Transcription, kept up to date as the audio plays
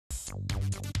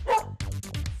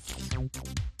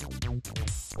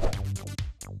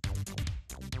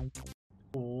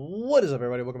What is up,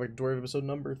 everybody? Welcome back to Dwerve episode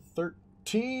number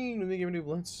 13 of the GamerKnoobPlays.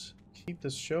 Let's keep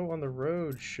this show on the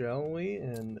road, shall we?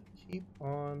 And keep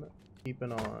on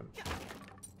keeping on.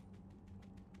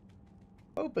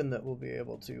 Hoping that we'll be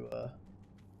able to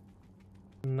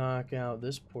knock out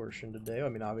this portion today. I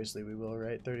mean, obviously we will,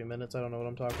 right? 30 minutes, I don't know what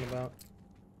I'm talking about.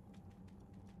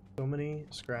 So many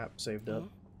scrap saved up.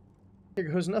 Here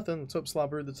goes nothing. Let's hope Slaw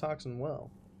brewed the toxin well.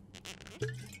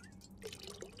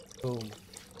 Boom.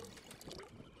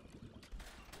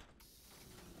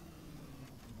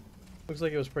 Looks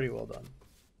like it was pretty well done.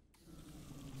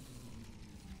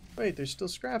 Wait, there's still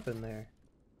scrap in there.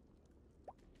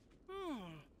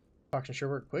 Toxin sure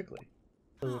worked quickly.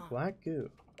 A little black goo.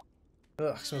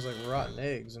 Ugh, smells like rotten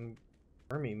eggs and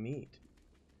wormy meat.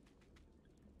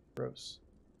 Gross.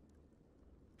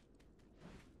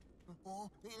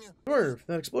 Dwerve,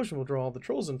 that explosion will draw all the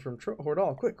trolls in from Horde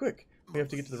All. Quick, quick! We have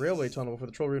to get to the railway tunnel before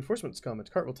the troll reinforcements come. Its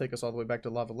cart will take us all the way back to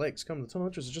Lava Lakes. Come, the tunnel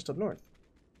entrance is just up north.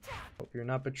 Hope you're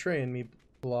not betraying me,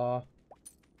 blah.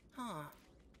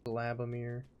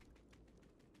 Blabamir.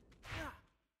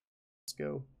 Let's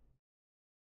go.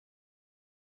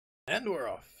 And we're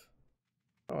off.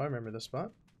 Oh, I remember this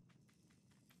spot.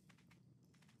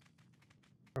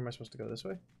 Where am I supposed to go? This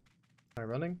way? Am I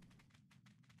running?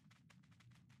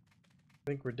 I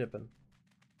think we're dipping.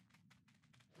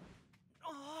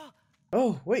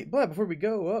 Oh, wait, Blab, before we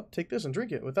go up, take this and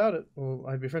drink it. Without it, well,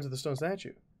 I'd be friends with the stone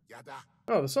statue.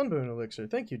 Oh, the sunboon elixir.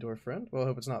 Thank you, dwarf friend. Well, I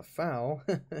hope it's not foul.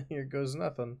 Here goes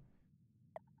nothing.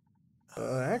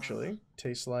 Actually,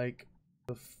 tastes like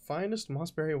the finest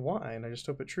mossberry wine. I just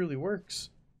hope it truly works.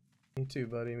 Me too,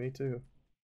 buddy. Me too.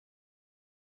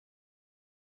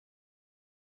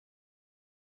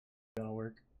 Gonna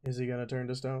work. Is he gonna turn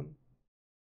to stone?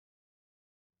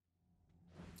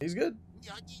 He's good.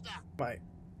 My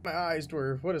eyes,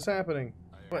 dwarf. What is happening?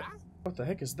 What the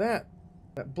heck is that?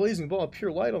 That blazing ball of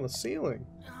pure light on the ceiling.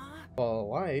 Ball of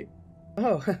light?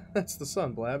 Oh, that's the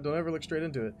sun, Blab. Don't ever look straight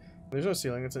into it. There's no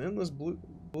ceiling. It's an endless blue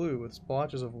with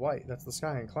splotches of white. That's the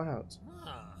sky and clouds.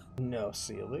 No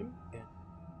ceiling?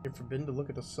 You're forbidden to look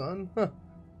at the sun? Huh.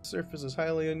 The surface is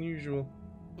highly unusual.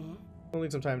 We'll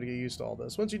need some time to get used to all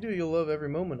this. Once you do, you'll love every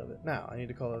moment of it. Now, I need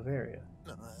to call Avaria.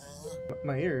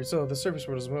 My ears. Oh, the surface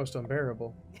world is most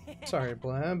unbearable. Sorry,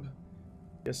 Blab.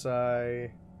 Guess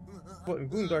I... What in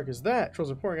gloomdark is that? Trolls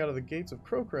are pouring out of the gates of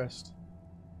Crowcrest.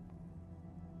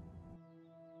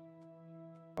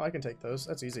 Oh, I can take those.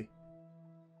 That's easy.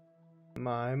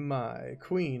 My.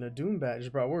 Queen, a Doombat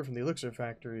just brought word from the elixir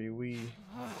factory. We...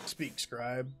 Speak,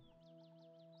 scribe.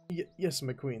 Yes,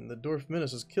 my queen. The dwarf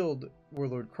menace has killed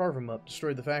Warlord Carvemup,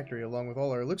 destroyed the factory along with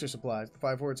all our elixir supplies. The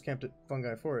 5 hordes camped at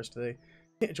Fungi Forest. They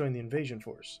can't join the invasion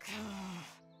force.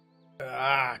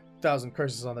 1,000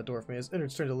 curses on that dwarf. May his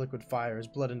innards turn to liquid fire, his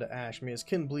blood into ash. May his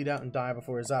kin bleed out and die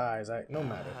before his eyes. No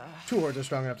matter. 2 hordes are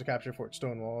strong enough to capture Fort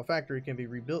Stonewall. A factory can be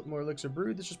rebuilt, more elixir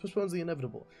brewed. This just postpones the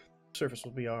inevitable. The surface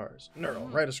will be ours.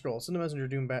 Nurgle, write a scroll. Send a messenger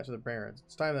Doombat to the barons.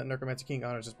 It's time that Necromancer King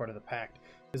honors as part of the pact.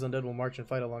 His undead will march and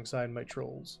fight alongside my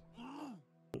trolls.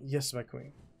 Yes, my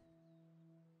queen.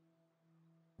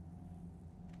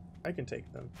 I can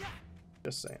take them.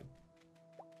 Just saying.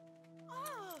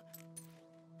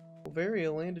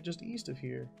 Bavaria landed just east of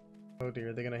here. Oh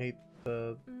dear, they're gonna hate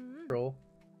the troll.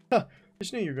 Huh, I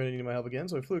just knew you were gonna need my help again,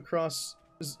 so I flew across...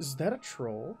 Is that a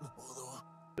troll?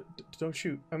 Don't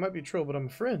shoot. I might be a troll, but I'm a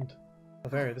friend.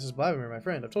 Bavaria, this is Blabamir, my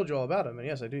friend. I've told you all about him, and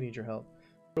yes, I do need your help.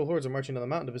 Troll hordes are marching down the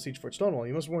mountain to besiege Fort Stonewall.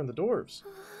 You must warn the dwarves.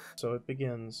 So it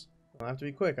begins. I'll have to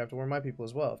be quick. I have to warn my people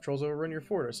as well. If trolls overrun your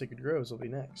fort, our sacred groves will be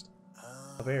next.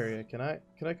 Bavaria, can I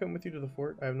come with you to the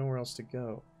fort? I have nowhere else to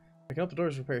go. I can help the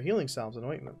dwarves prepare healing salves and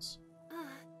ointments.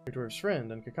 Your dwarf's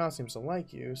friend, and Kaka seems to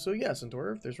like you. So yes, and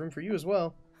dwarf, there's room for you as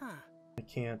well. I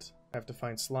can't. I have to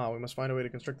find Slaw. We must find a way to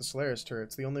construct the Solaris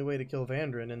turrets. The only way to kill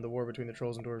Vandra and end the war between the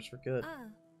trolls and dwarves for good.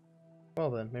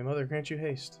 Well then, may Mother grant you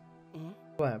haste.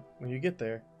 Blab, when you get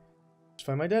there, just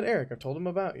find my dad Eric. I've told him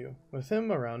about you. With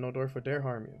him around, no dwarf would dare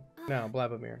harm you. Now,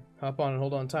 Blabamir, hop on and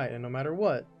hold on tight, and no matter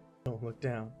what, don't look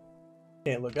down.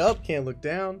 Can't look up, can't look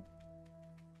down.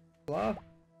 Blah.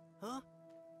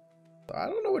 I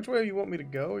don't know which way you want me to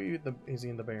go. Are you is he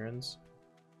in the Barrens?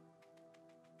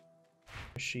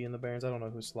 Is she in the Barrens? I don't know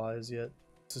who Slaw is yet.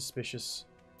 Suspicious.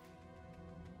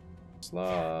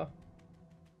 Slaw.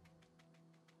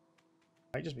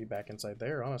 Might just be back inside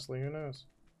there, honestly. Who knows?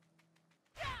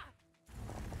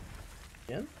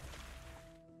 Again?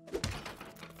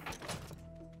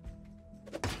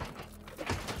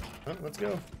 Oh, let's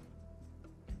go.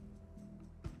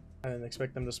 I didn't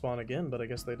expect them to spawn again, but I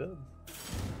guess they did.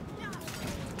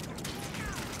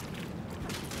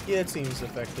 Yeah, it seems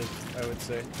effective, I would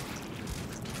say.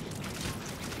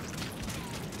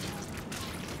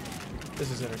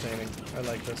 This is entertaining. I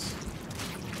like this.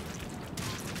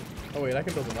 Oh wait, I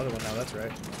can build another one now, that's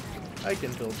right. I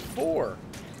can build 4!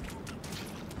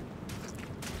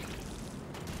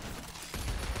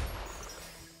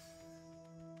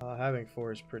 Having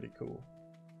 4 is pretty cool.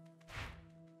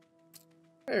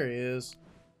 There he is.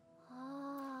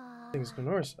 Things go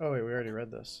north. Oh wait, we already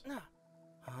read this.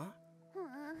 Huh?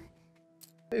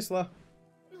 Hey, Slaw.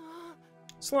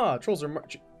 Slaw, trolls are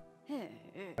marching.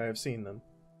 I have seen them.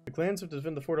 The clans have to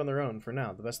defend the fort on their own for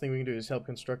now. The best thing we can do is help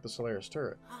construct the Solaris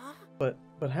turret. But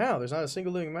how? There's not a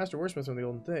single living master warsmith from the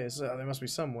olden days. There must be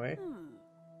some way.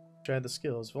 I had the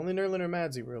skills. If only Nerlin or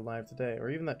Madsy were alive today,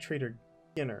 or even that traitor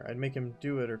Ginnar, I'd make him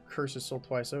do it or curse his soul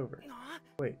twice over.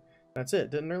 Wait, that's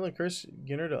it. Didn't Nerlin curse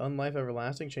Ginnar to unlife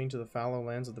everlasting, chained to the fallow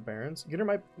lands of the barons? Ginnar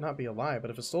might not be alive, but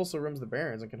if his soul still roams the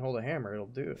barons and can hold a hammer, it'll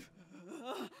do it.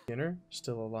 Ginnar?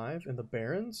 Still alive? In the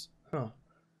barons? Huh.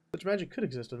 Such magic could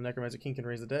exist if the necromancer king can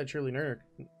raise the dead. Surely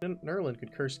Nerlin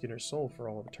could curse Ginnar's soul for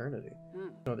all of eternity.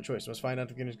 No other choice. We must find out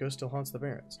if Ginnar's ghost still haunts the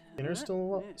barons. Ginnar is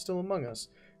still among us.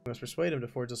 We must persuade him to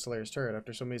forge the Solaris turret.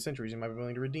 After so many centuries, he might be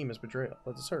willing to redeem his betrayal.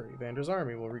 Let us hurry. Vandra's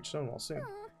army will reach Stonewall soon.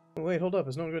 Oh, wait, hold up.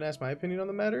 Is no one going to ask my opinion on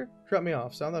the matter? Drop me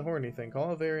off. Sound that horny thing.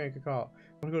 Call Avery and Kakal.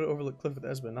 I want to go to Overlook Cliff with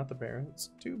Esben, not the barons.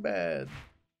 Too bad.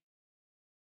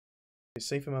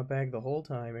 Stay safe in my bag the whole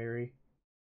time, Aerie.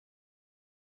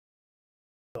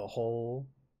 The whole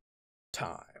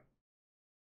time.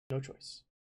 No choice.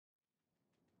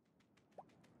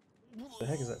 What the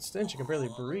heck is that stench? I can barely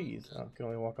breathe. Oh, I can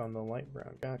only walk on the light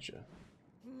brown. Gotcha.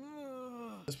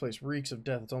 This place reeks of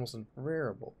death. It's almost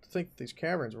unbearable. To think that these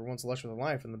caverns were once lush with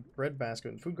life, and the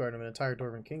breadbasket and food garden of an entire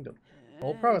Dwarven kingdom. The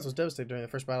whole province was devastated during the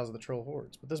first battles of the troll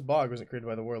hordes. But this bog wasn't created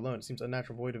by the war alone. It seems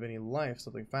unnatural, void of any life.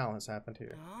 Something foul has happened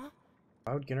here.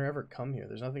 Why would Ginnar ever come here?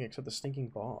 There's nothing except the stinking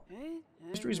bog.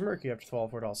 History's murky after the fall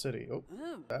of Fort Hall City. Oh,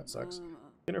 that sucks.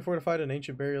 Ginnar fortified an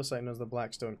ancient burial site known as the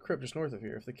Blackstone Crypt just north of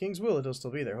here. If the king's will, it'll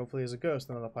still be there. Hopefully as a ghost,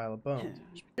 not on a pile of bones.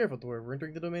 Just be careful, Dwarve. We're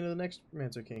entering the domain of the next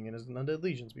Mancer King and his undead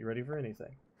legions. Be ready for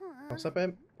anything. Don't step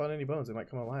on any bones. They might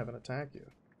come alive and attack you.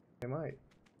 They might.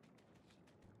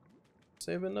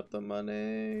 Saving up the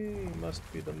money. Must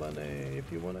be the money.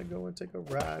 If you want to go and take a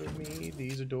ride with me,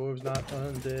 these are dwarves, not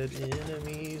undead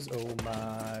enemies. Oh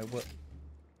my, what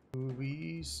do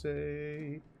we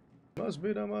say? Must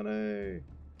be the money.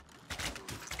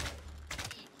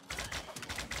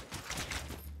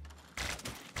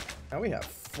 Now we have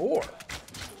 4. I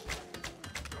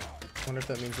wonder if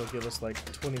that means they'll give us like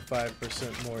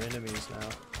 25% more enemies now.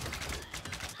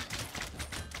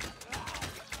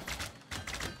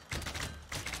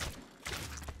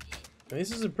 I mean,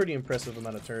 this is a pretty impressive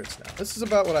amount of turrets now. This is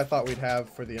about what I thought we'd have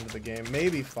for the end of the game.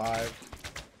 Maybe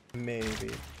 5.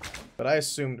 Maybe. But I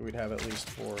assumed we'd have at least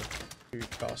 4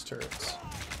 food-cost turrets.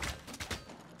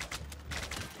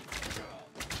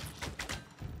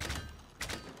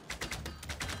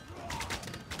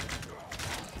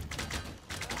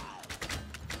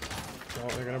 Oh,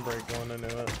 they're gonna break one, I knew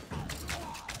it.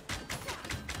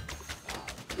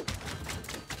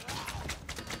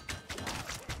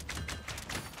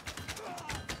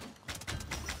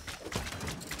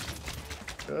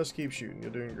 Just keep shooting,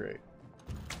 you're doing great.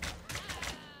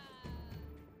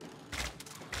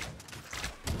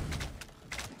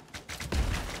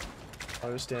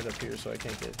 I'll just stand up here so I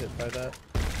can't get hit by that.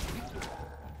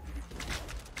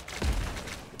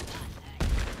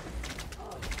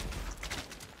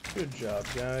 Good job,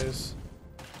 guys.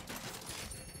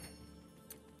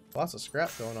 Lots of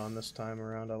scrap going on this time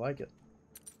around. I like it.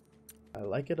 I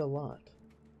like it a lot.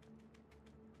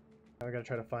 Now I gotta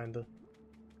try to find the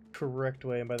correct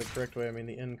way, and by the correct way I mean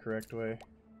the incorrect way.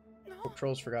 Hope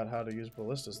trolls forgot how to use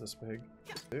ballistas this big.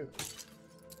 Dude.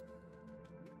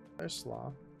 There's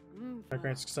Slaw. That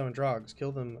grants summon drogs.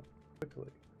 Kill them quickly.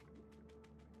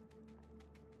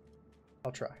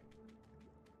 I'll try.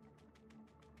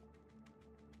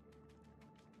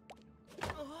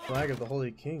 Flag of the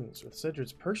Holy Kings with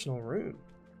Cedric's personal room.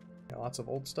 Yeah, lots of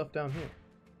old stuff down here.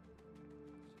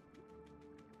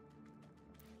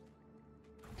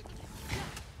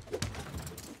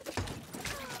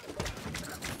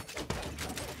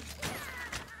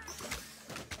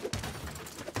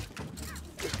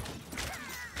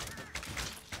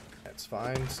 That's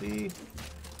fine, see?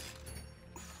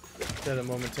 Had a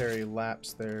momentary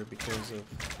lapse there because of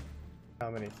how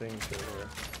many things there were.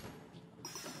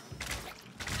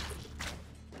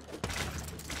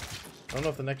 I don't know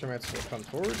if the necromancer will come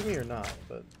towards me or not,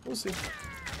 but we'll see.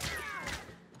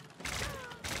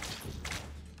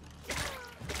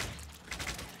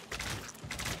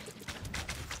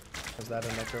 Is that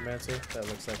a necromancer? That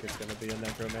looks like it's gonna be a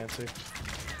necromancer.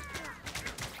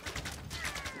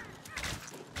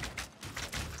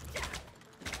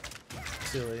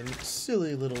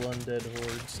 Silly little undead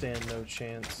horde, stand no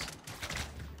chance.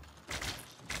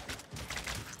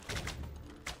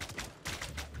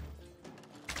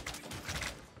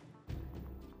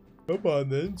 Come on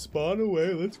then, spawn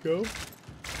away, let's go.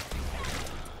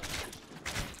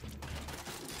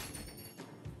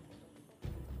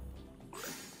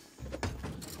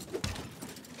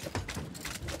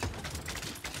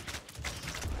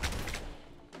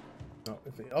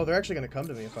 Oh, they're actually gonna come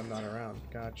to me if I'm not around.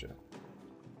 Gotcha.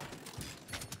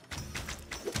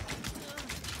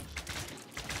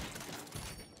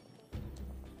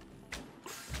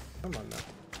 Come on now.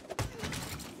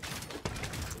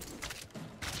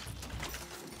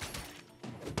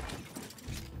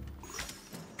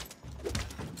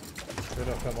 They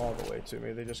don't come all the way to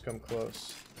me, they just come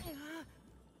close.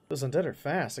 Those undead are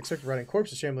fast, except for riding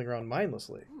corpses shambling around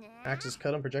mindlessly. Axes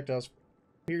cut them, projectiles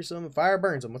pierce them, fire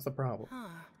burns them. What's the problem?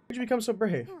 Why'd you become so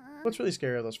brave? What's really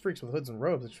scary are those freaks with hoods and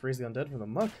robes that just raise the undead from the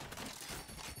muck.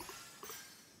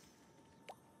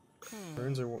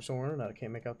 Burns are so worn out I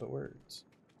can't make out the words.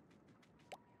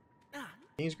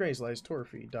 King's Grace lies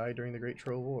Torfy, died during the Great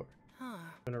Troll War.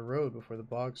 Been a road before the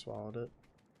bog swallowed it.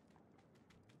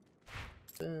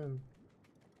 Then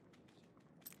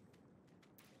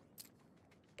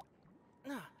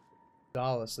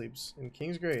Dala sleeps in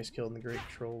King's Grace, killed in the Great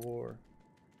Troll War.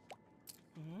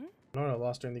 No,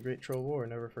 lost during the Great Troll War,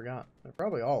 never forgot. They're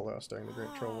probably all lost during the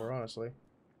Great Troll War, honestly.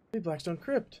 The Blackstone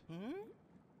Crypt.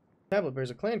 Tablet bears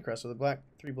a clan crest with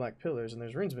three black pillars, and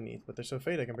there's runes beneath, but they're so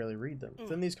faded I can barely read them.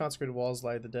 Within these consecrated walls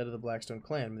lie the dead of the Blackstone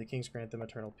clan, may the kings grant them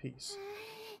eternal peace.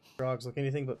 Frogs look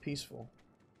anything but peaceful.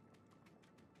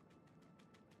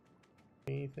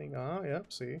 Anything? Oh,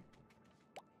 yep, see.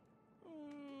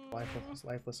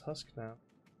 Lifeless husk now.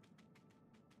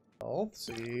 Oh,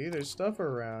 see, there's stuff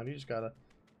around. You just gotta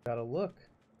look.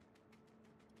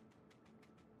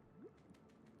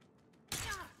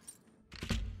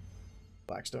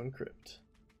 Blackstone Crypt.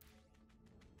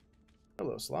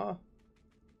 Hello, Slaw.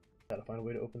 Gotta find a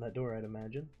way to open that door, I'd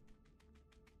imagine.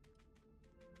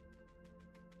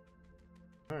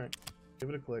 Alright, give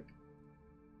it a click.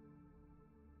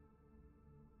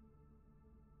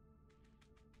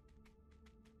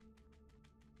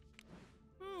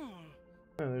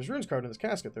 Oh, there's runes carved in this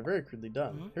casket. They're very crudely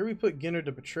done. Here we put Ginnar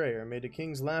to betrayer, made the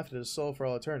kings laugh at his soul for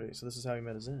all eternity, so this is how he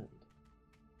met his end.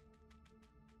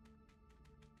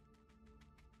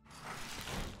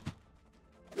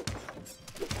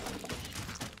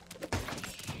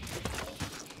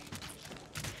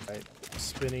 Right,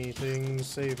 spinny things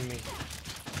save me.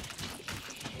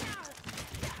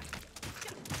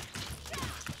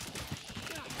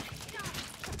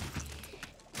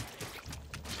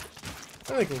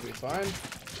 I think we'll be fine.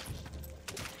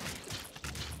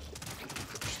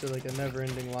 Still like a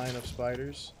never-ending line of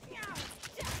spiders.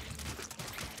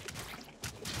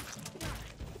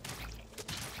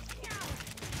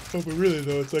 Oh, but really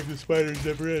though, it's like the spiders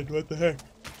never end. What the heck?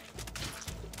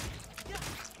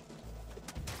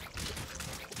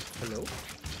 Hello?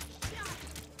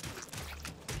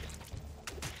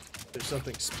 There's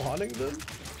something spawning them?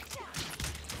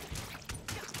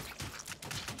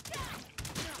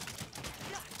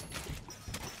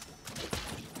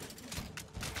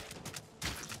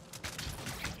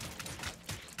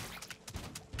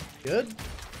 Good?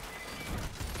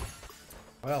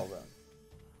 Well then.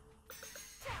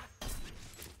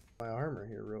 My armor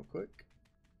here real quick.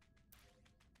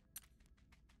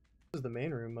 This is the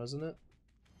main room, wasn't it?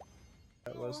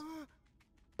 That was.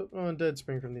 Oh, undead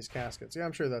spring from these caskets. Yeah,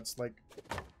 I'm sure that's like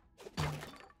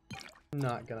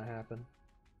not gonna happen.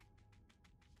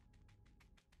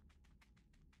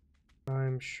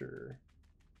 I'm sure.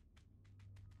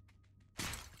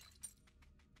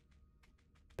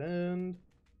 And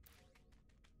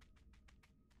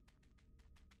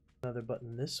another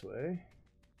button this way.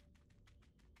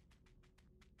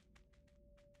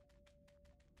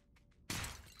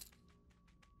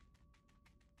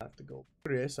 Have to go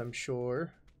Chris, I'm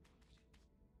sure.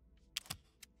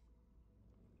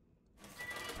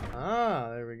 Ah,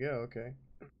 there we go, okay.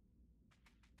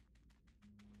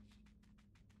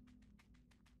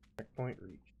 Checkpoint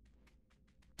reach.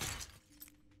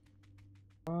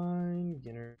 Fine,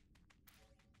 Ginnar.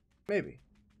 Maybe.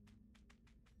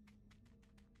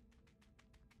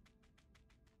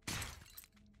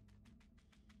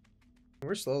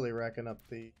 We're slowly racking up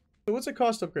the... So what's it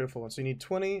cost to upgrade a full one? So you need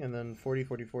 20 and then 40,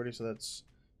 40, 40, so that's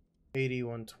 80,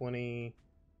 120,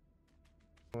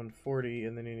 140,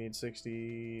 and then you need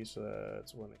 60, so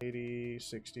that's 180,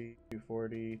 60,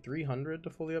 240, 300 to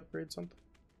fully upgrade something.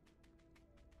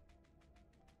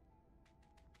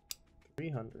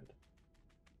 300.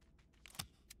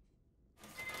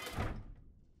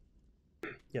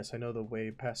 Yes, I know the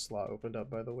way past slot opened up,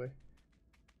 by the way.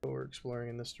 But we're exploring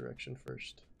in this direction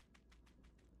first.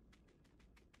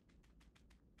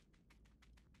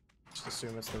 Just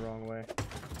assume it's the wrong way.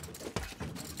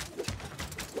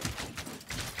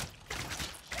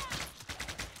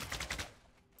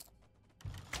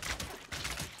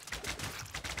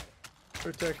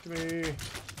 Protect me.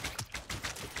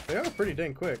 They are pretty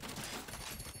dang quick.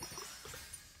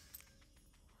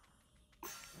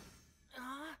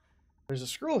 There's a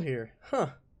scroll here. Huh.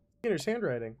 Ginnar's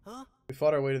handwriting. Huh? We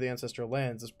fought our way to the ancestral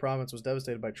lands. This province was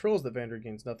devastated by trolls that Vandra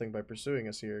gains nothing by pursuing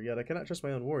us here. Yet I cannot trust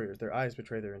my own warriors. Their eyes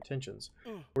betray their intentions.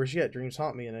 Worse yet, dreams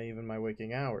haunt me in even my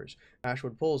waking hours.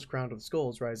 Ashwood poles crowned with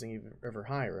skulls rising even ever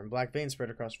higher, and black veins spread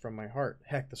across from my heart.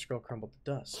 Heck, the scroll crumbled to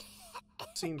dust.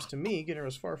 Seems to me Ginnar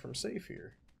was far from safe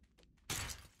here.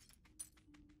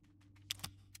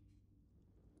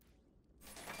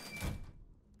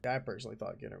 I personally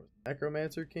thought Ginnar was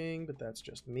Necromancer King, but that's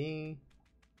just me.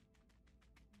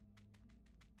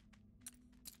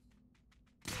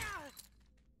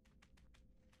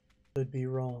 Could be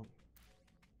wrong.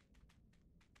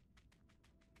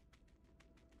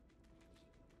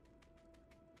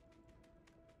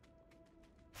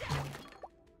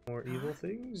 More evil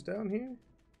things down here?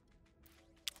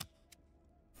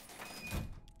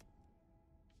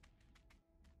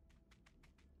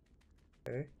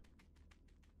 Okay.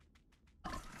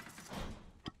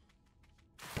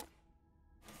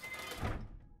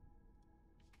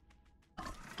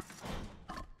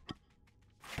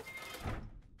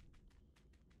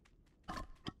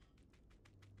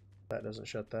 That doesn't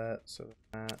shut that, so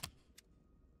that.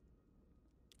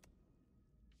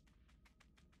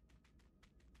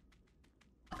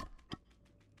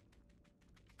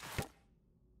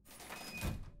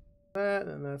 That,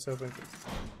 and that's open.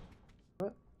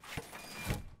 What?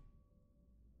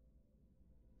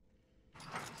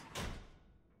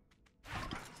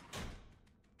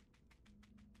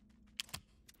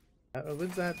 That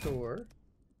opens that door.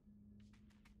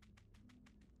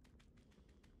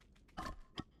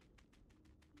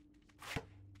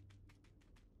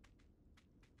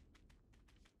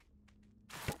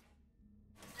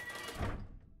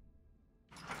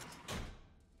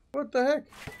 What the heck?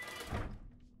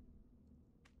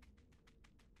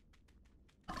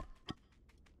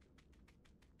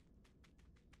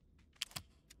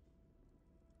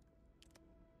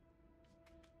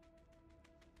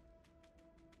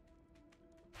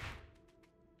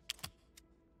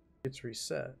 It's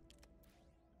reset.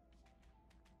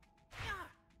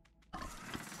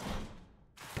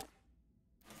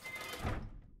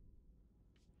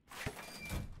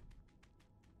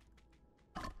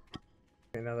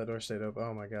 Okay, now that door stayed open.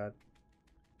 Oh my god.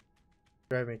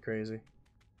 Drive me crazy.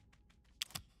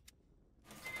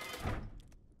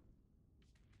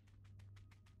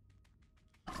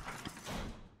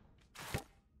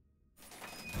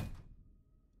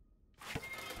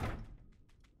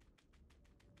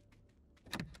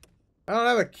 I don't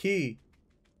have a key.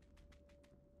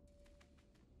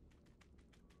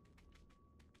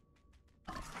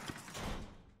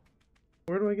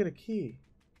 Where do I get a key?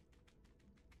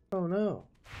 Oh no.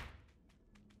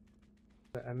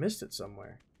 I missed it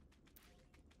somewhere.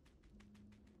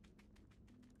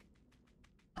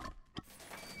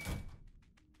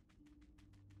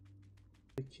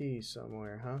 The key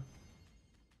somewhere, huh?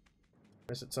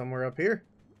 Miss it somewhere up here?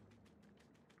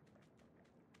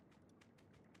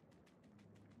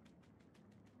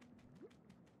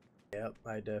 Yep,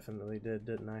 I definitely did,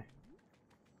 didn't I?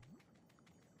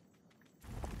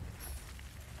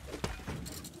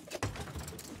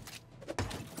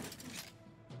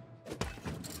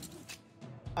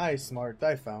 I smart,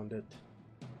 I found it.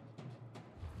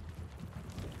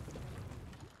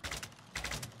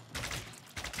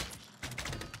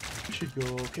 Should go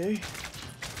okay.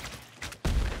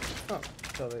 Oh,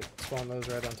 so they spawn those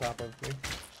right on top of me.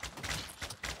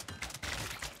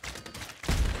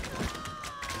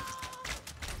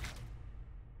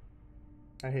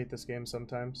 I hate this game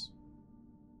sometimes.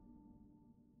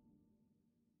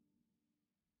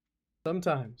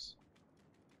 Sometimes.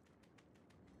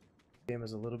 The game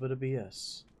has a little bit of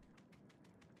BS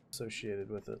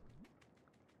associated with it.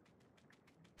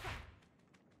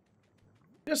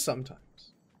 Just sometimes.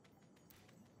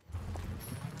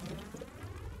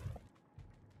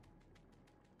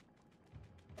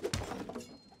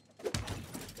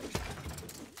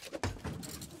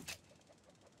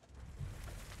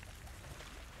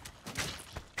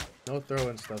 No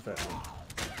throwing stuff at me.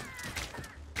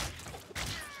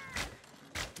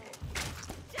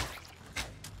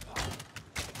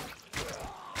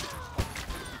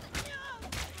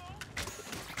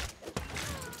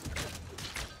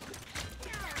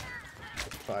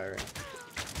 Firing.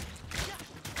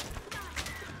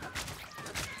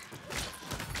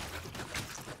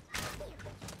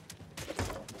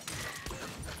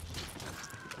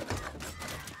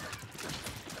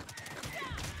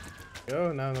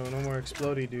 Go, now no more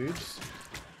explodey dudes.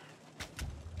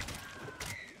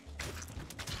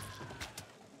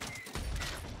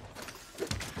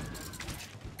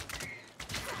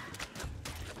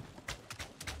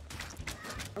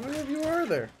 How many of you are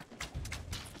there?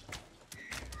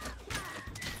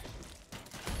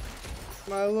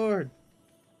 My lord.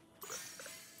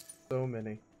 So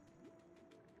many.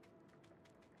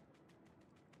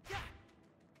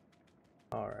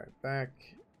 Alright, back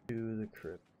to the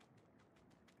crypt.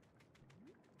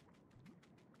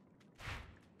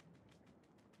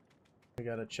 We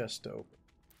got a chest to open.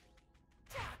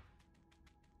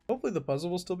 Hopefully the puzzle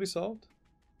will still be solved.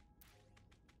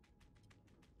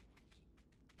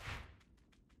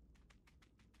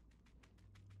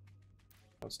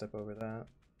 Don't step over that.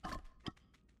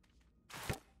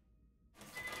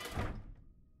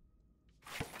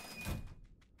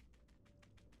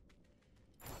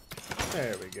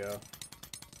 There we go.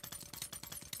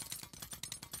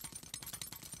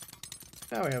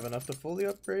 Now we have enough to fully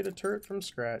upgrade a turret from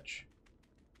scratch.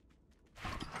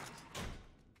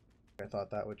 I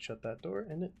thought that would shut that door,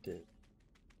 and it did.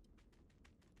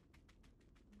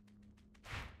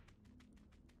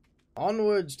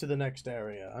 Onwards to the next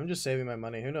area. I'm just saving my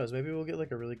money. Who knows? Maybe we'll get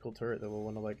like a really cool turret that we'll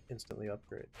want to like instantly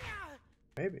upgrade.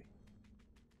 Maybe.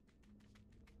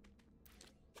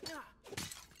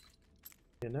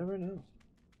 You never know.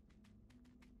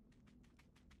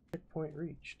 Checkpoint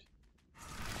reached.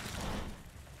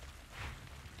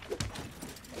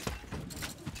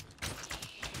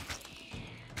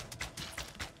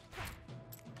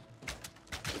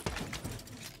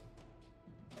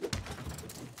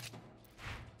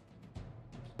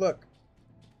 Look.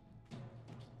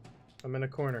 I'm in a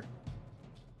corner.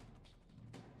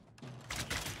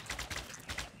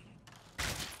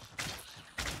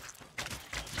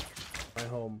 My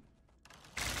home.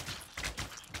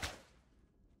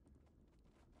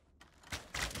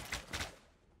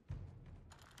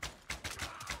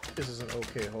 This is an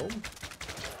okay home.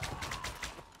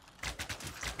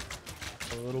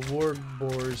 A little warg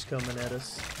boars coming at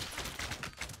us.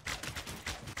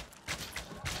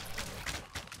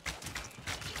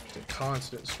 A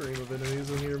constant stream of enemies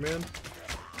in here, man.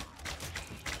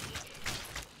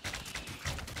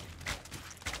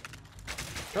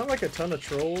 Not like a ton of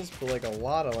trolls, but like a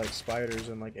lot of like spiders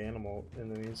and like animal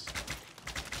enemies.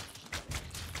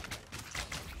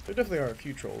 There definitely are a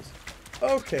few trolls.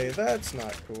 Okay, that's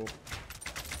not cool.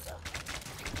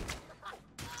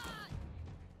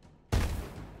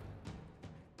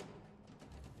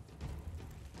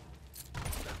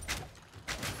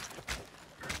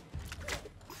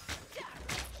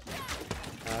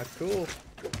 Not cool.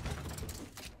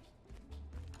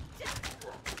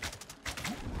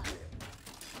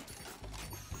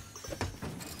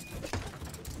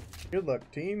 Good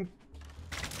luck, team.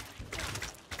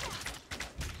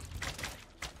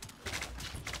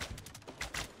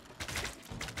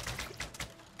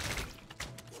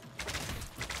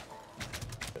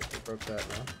 Broke that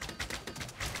now.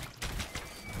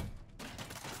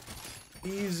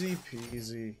 Easy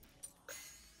peasy.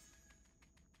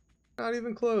 Not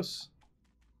even close.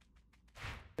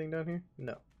 Thing down here?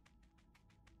 No.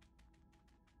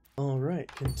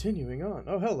 Alright, continuing on.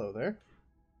 Oh, hello there.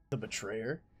 The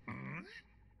betrayer.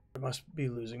 I must be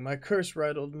losing my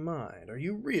curse-riddled mind. Are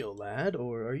you real, lad,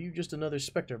 or are you just another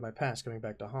specter of my past coming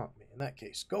back to haunt me? In that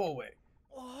case, go away.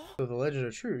 So the legends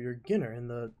are true. You're Ginnar in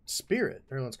the spirit.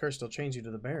 Erlen's curse still chains you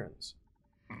to the barrens.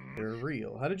 You're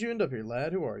real. How did you end up here,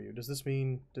 lad? Who are you? Does this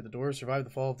mean, did the dwarves survive the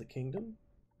fall of the kingdom?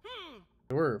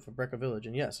 Dwerve of Brecca village,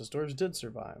 and yes, the dwarves did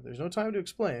survive. There's no time to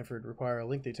explain, for it would require a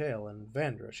lengthy tale, and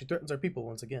Vandra, she threatens our people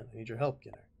once again. I need your help,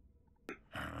 Ginnar.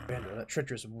 Vandra, that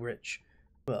treacherous witch.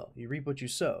 Well, you reap what you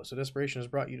sow, so desperation has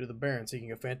brought you to the Baron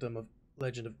seeking a phantom of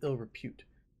legend of ill repute.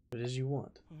 What it is you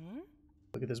want.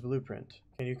 Look at this blueprint.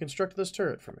 Can you construct this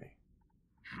turret for me?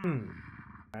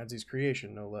 Adzy's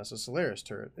creation, no less. A Solaris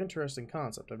turret. Interesting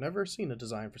concept. I've never seen a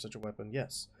design for such a weapon.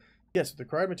 Yes. Yes, with the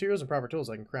required materials and proper tools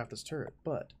I can craft this turret,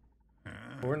 but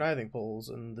 4 knithing poles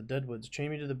and the deadwoods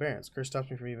chain me to the barrens. Curse stops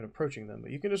me from even approaching them,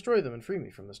 but you can destroy them and free me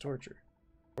from this torture.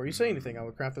 Before you say anything, I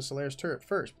will craft the Solaris turret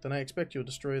first, but then I expect you will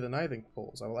destroy the knithing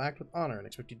poles. I will act with honor and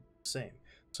expect you to do the same.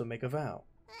 So make a vow.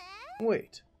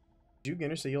 Wait. Did you,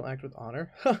 Ginnar, say you'll act with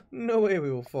honor? Ha! No way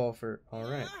we will fall for...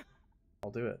 Alright. I'll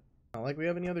do it. Not like we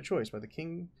have any other choice. By the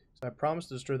king, so I promise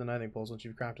to destroy the knithing poles once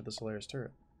you've crafted the Solaris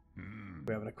turret.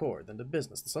 We have an accord, then to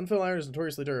business. The Sunfell iron is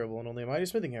notoriously durable, and only a mighty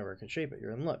smithing hammer can shape it.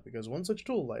 You're in luck, because one such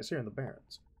tool lies here in the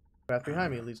Barrens. The path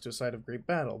behind me leads to a site of great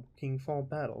battle, Kingfall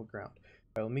Battleground.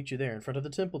 I will meet you there in front of the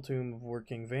temple tomb of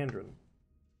War-King Vandra.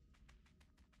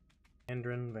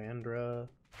 Vandra,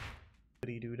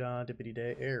 dippity-doo-dah,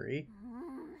 dippity-day, airy.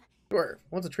 Dwerve,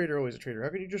 once a traitor, always a traitor. How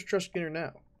can you just trust Ginnar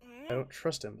now? I don't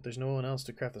trust him, but there's no one else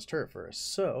to craft this turret for us,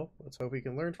 so let's hope he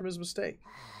can learn from his mistake.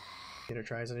 Ginnar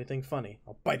tries anything funny,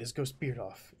 I'll bite his ghost beard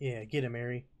off. Yeah, get him,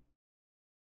 Airy.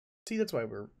 See, that's why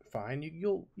we're fine.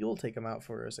 You'll take him out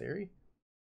for us, Airy.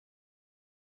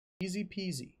 Easy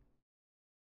peasy.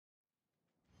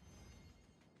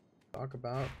 Talk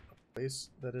about a place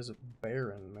that is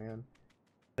barren, man.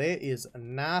 There is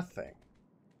nothing.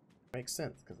 Makes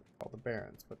sense because it's called the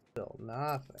Barrens, but still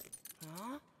nothing.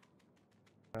 Huh?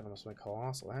 That must be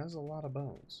colossal. It has a lot of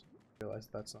bones. I realize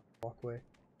that's not a walkway.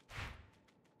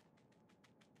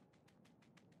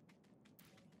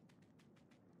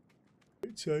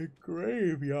 It's a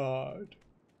graveyard.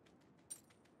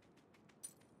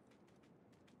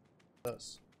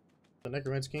 Thus, the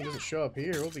Necromancer King doesn't show up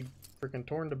here, we'll be freaking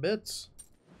torn to bits.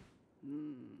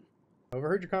 I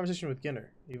overheard your conversation with Ginnar.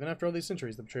 Even after all these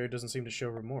centuries, the betrayer doesn't seem to show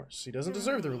remorse. He doesn't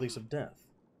deserve the release of death.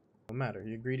 No matter,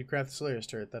 you agreed to craft the Solaris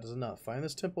turret, that is enough. Find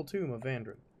this temple tomb of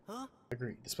Vandra. Huh?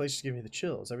 Agreed. This place just gives me the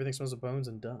chills. Everything smells of bones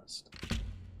and dust.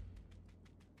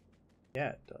 Yeah,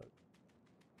 it does.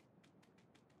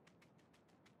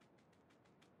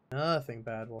 Nothing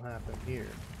bad will happen here.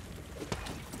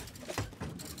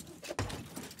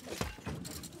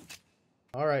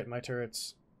 Alright, my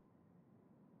turrets.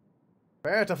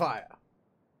 Prepare to fire!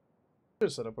 Should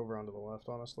have set up over onto the left,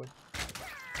 honestly.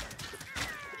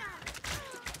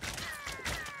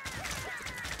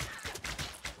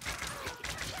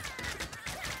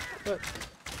 But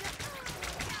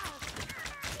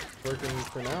working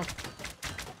for now.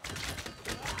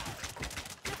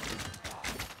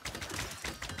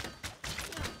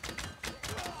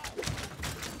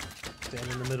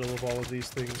 Stand in the middle of all of these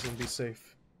things and be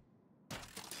safe.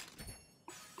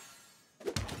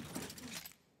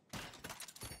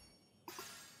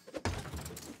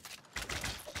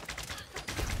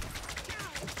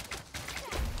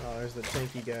 Oh, there's the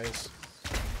tanky guys.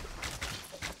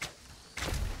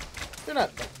 They're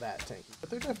not like that tanky, but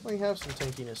they definitely have some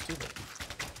tankiness to them.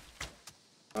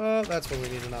 That's what we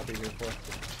need to not be here for.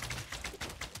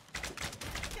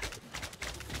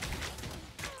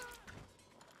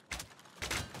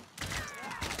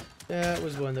 That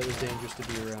was one that was dangerous to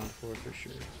be around for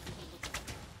sure.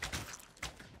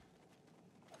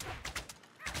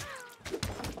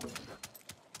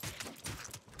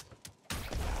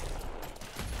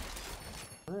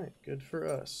 Alright, good for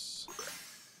us.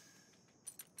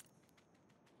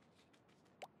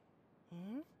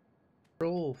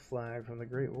 Troll flag from the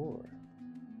Great War.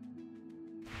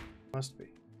 Must be.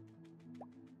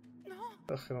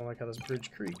 Ugh, I don't like how this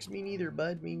bridge creaks. Me neither,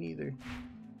 bud. Me neither.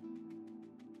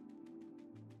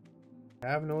 I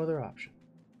have no other option.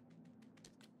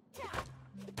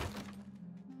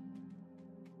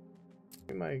 Give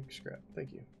me my scrap.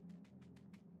 Thank you.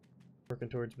 Working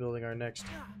towards building our next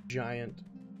giant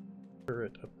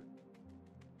turret up.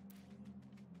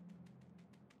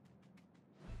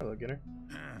 Hello, Ginnar.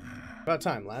 About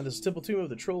time, lad. This is Temple Tomb of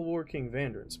the Troll War King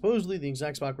Vandra, supposedly the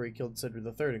exact spot where he killed Cedric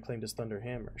III and claimed his Thunder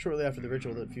Hammer. Shortly after the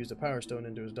ritual that fused a power stone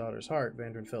into his daughter's heart,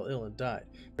 Vandra fell ill and died.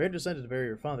 Vandra decided to bury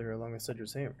her father here along with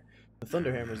Cedric's hammer. The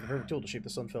Thunder Hammer is the perfect tool to shape the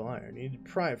Sunfell iron. You need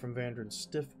to pry it from Vandra's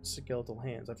stiff, skeletal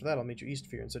hands. After that, I'll meet you east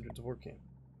of here in Cedric's War King.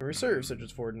 I reserve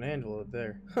Cedric's Ford and anvil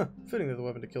there. Huh, fitting that the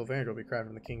weapon to kill Vandra will be crafted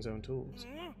from the king's own tools.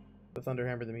 The Thunder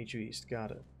Hammer to meet you east. Got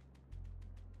it.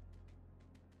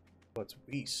 What's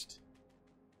east?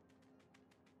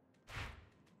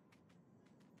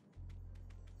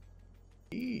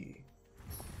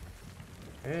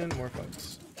 And more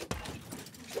fights.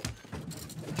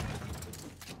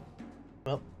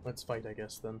 Well, let's fight, I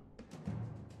guess, then.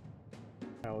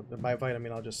 By fight, I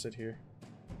mean I'll just sit here.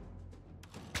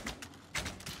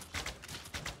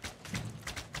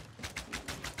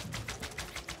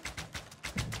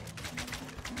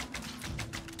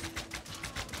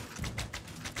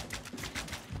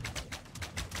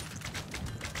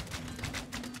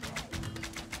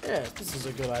 Yeah, this is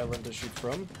a good island to shoot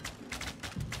from.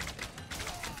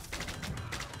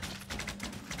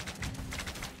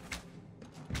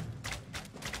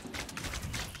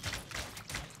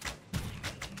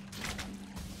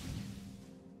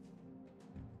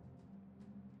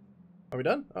 Are we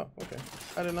done? Oh, okay.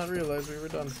 I did not realize we were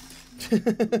done.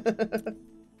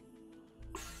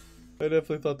 I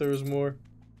definitely thought there was more.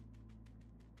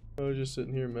 I was just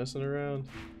sitting here messing around.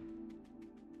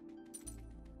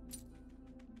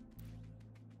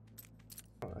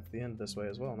 Oh, that's the end this way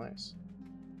as well. Nice.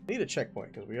 Need a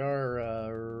checkpoint because we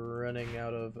are running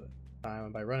out of time.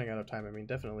 And by running out of time, I mean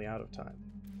definitely out of time.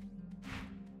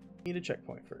 Need a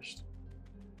checkpoint first.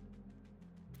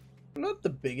 I'm not the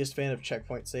biggest fan of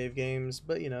checkpoint save games,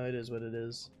 but you know, it is what it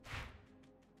is.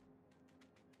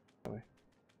 Anyway.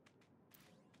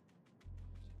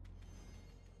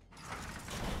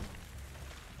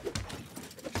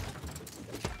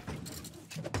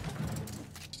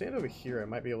 Stand over here, I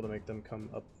might be able to make them come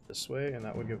up this way, and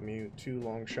that would give me 2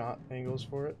 long shot angles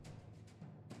for it.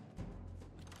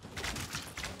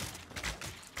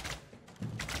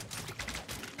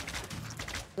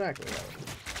 Exactly that way.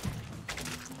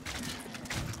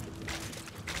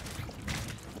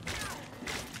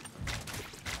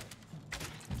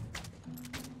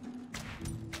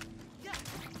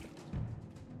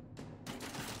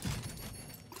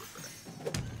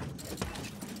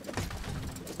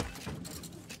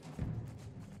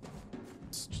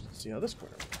 See how this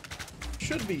corner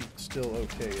should be still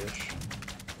okay-ish.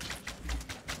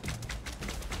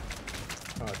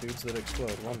 Ah, dudes that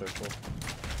explode. Wonderful.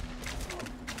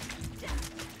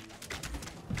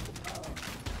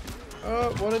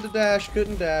 Oh, wanted to dash,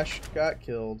 couldn't dash. Got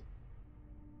killed.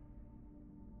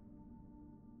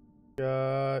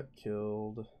 Got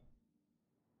killed.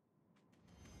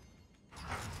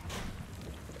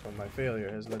 Oh, my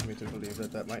failure has led me to believe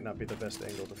that that might not be the best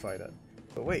angle to fight at.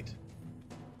 But wait.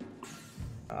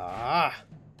 Ah!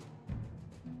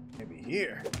 Maybe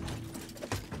here.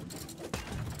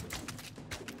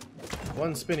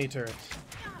 1 spinny turret.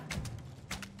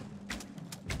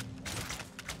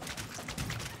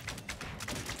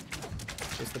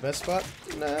 Is this the best spot?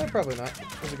 Nah, probably not.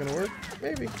 Is it gonna work?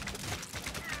 Maybe.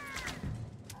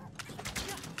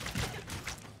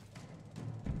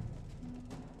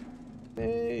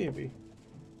 Maybe.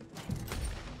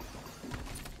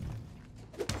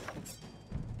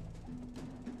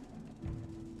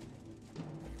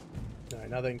 Alright,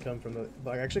 now they can come from the...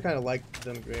 I actually kind of like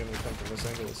them being able to come from this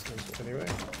angle anyway.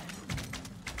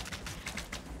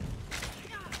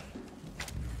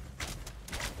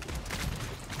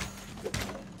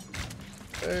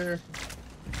 There.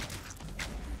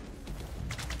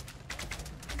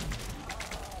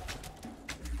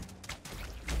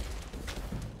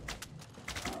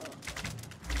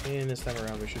 And this time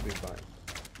around we should be fine.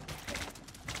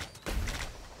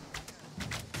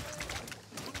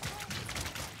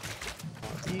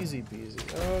 Easy peasy.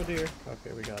 Oh dear.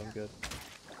 Okay, we got him good.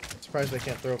 Surprised they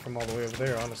can't throw from all the way over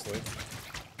there, honestly.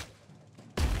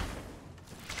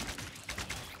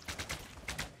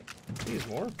 Jeez,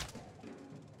 more?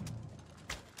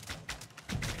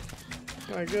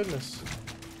 My goodness.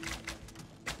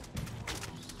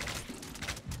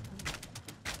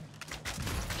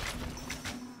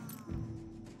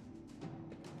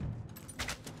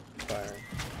 Firing.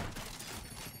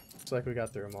 Looks like we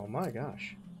got through them all. My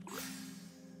gosh.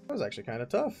 That was actually kind of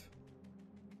tough.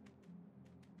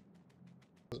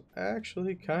 It was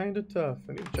actually kind of tough.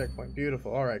 I need a checkpoint.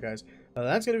 Beautiful. Alright, guys.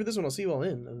 That's going to be this one. I'll see you all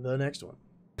in the next one.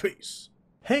 Peace.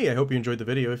 Hey, I hope you enjoyed the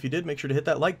video. If you did, make sure to hit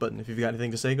that like button. If you've got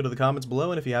anything to say, go to the comments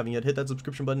below. And if you haven't yet, hit that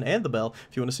subscription button and the bell.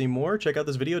 If you want to see more, check out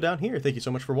this video down here. Thank you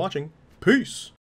so much for watching. Peace.